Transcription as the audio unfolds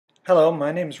Hello,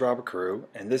 my name is Robert Carew,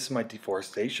 and this is my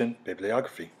deforestation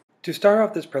bibliography. To start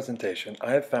off this presentation,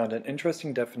 I have found an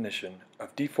interesting definition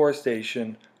of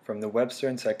deforestation from the Webster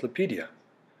Encyclopedia.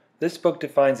 This book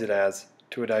defines it as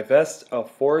to divest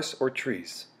of forests or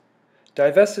trees.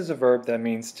 Divest is a verb that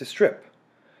means to strip.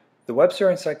 The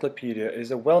Webster Encyclopedia is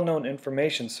a well-known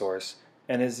information source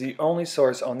and is the only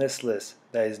source on this list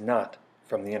that is not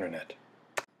from the internet.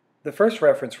 The first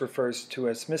reference refers to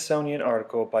a Smithsonian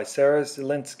article by Sarah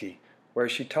Zielinski, where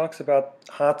she talks about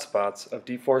hotspots of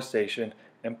deforestation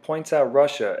and points out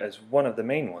Russia as one of the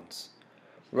main ones.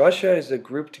 Russia is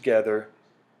grouped together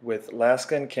with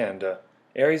Alaska and Canada,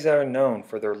 areas that are known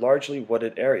for their largely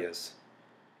wooded areas.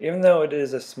 Even though it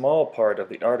is a small part of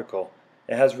the article,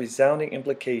 it has resounding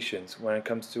implications when it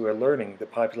comes to alerting the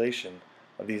population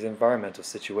of these environmental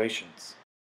situations.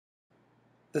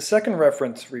 The second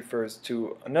reference refers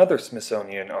to another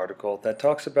Smithsonian article that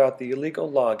talks about the illegal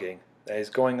logging that is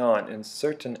going on in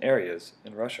certain areas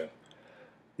in Russia.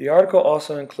 The article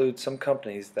also includes some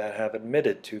companies that have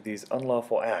admitted to these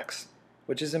unlawful acts,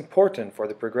 which is important for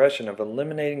the progression of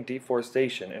eliminating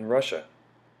deforestation in Russia.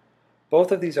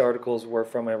 Both of these articles were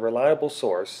from a reliable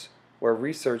source where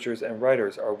researchers and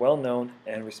writers are well known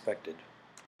and respected.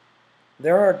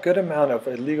 There are a good amount of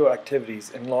illegal activities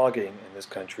in logging in this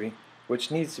country,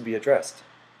 which needs to be addressed.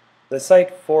 The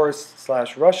site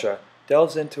Forests/Russia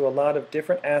delves into a lot of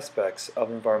different aspects of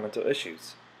environmental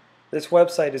issues. This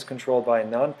website is controlled by a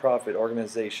non-profit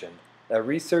organization that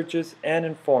researches and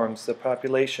informs the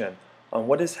population on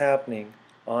what is happening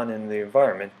in the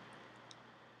environment.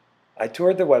 I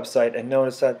toured the website and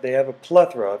noticed that they have a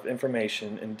plethora of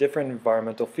information in different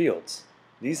environmental fields.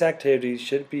 These activities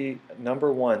should be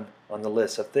number one on the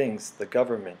list of things the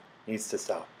government needs to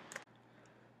stop.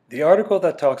 The article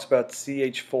that talks about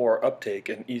CH4 uptake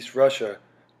in East Russia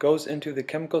goes into the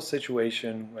chemical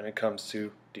situation when it comes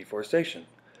to deforestation.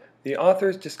 The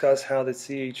authors discuss how the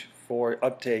CH4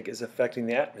 uptake is affecting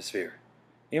the atmosphere.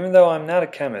 Even though I'm not a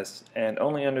chemist and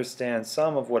only understand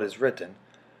some of what is written,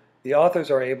 the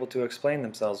authors are able to explain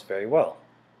themselves very well.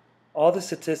 All the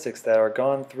statistics that are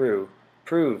gone through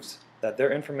proves that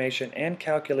their information and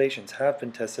calculations have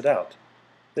been tested out.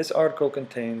 This article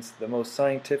contains the most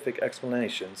scientific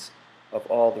explanations of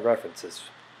all the references.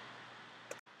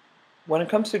 When it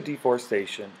comes to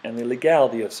deforestation and the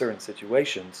legality of certain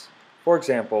situations, for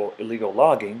example, illegal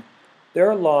logging, there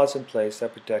are laws in place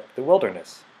that protect the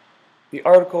wilderness. The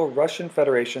article Russian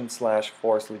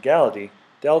Federation/Forest Legality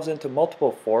delves into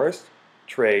multiple forest,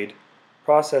 trade,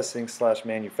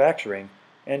 processing/manufacturing,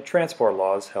 and transport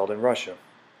laws held in Russia.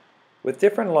 With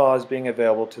different laws being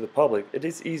available to the public, it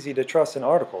is easy to trust an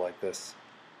article like this.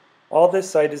 All this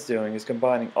site is doing is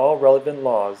combining all relevant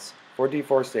laws for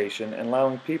deforestation and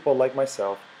allowing people like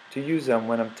myself to use them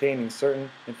when obtaining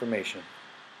certain information.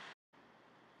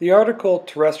 The article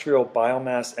Terrestrial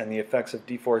Biomass and the Effects of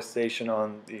Deforestation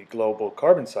on the Global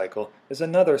Carbon Cycle is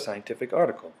another scientific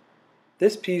article.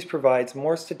 This piece provides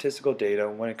more statistical data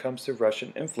when it comes to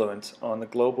Russian influence on the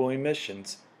global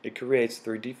emissions it creates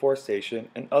through deforestation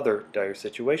and other dire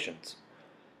situations.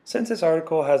 Since this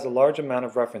article has a large amount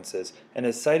of references and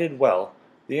is cited well,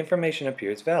 the information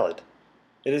appears valid.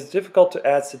 It is difficult to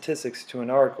add statistics to an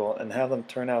article and have them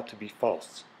turn out to be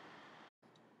false.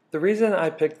 The reason I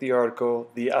picked the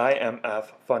article The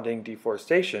IMF Funding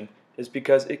Deforestation is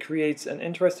because it creates an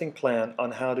interesting plan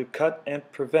on how to cut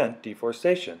and prevent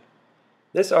deforestation.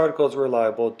 This article is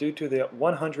reliable due to the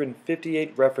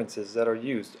 158 references that are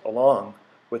used along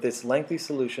with its lengthy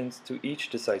solutions to each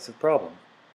decisive problem.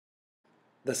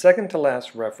 The second to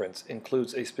last reference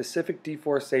includes a specific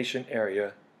deforestation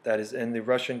area that is in the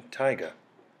Russian taiga.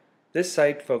 This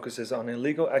site focuses on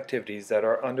illegal activities that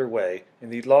are underway in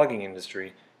the logging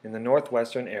industry in the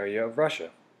northwestern area of Russia.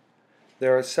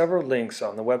 There are several links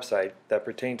on the website that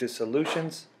pertain to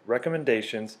solutions,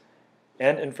 recommendations,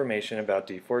 and information about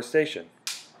deforestation.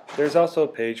 There is also a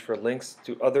page for links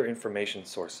to other information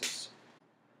sources.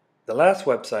 The last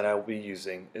website I will be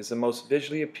using is the most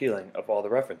visually appealing of all the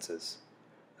references.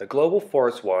 The Global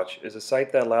Forest Watch is a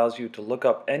site that allows you to look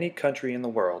up any country in the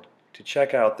world to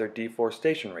check out their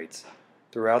deforestation rates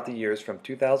throughout the years from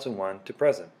 2001 to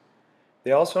present.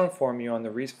 They also inform you on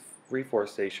the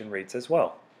reforestation rates as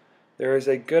well. There is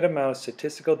a good amount of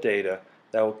statistical data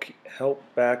that will help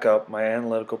back up my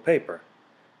analytical paper.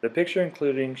 The picture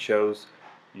included shows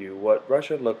you what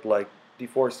Russia looked like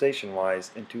deforestation-wise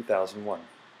in 2001.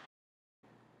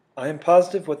 I am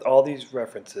positive with all these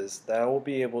references that I will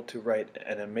be able to write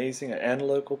an amazing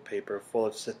analytical paper full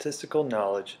of statistical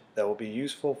knowledge that will be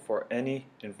useful for any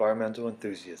environmental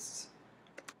enthusiasts.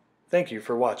 Thank you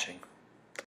for watching.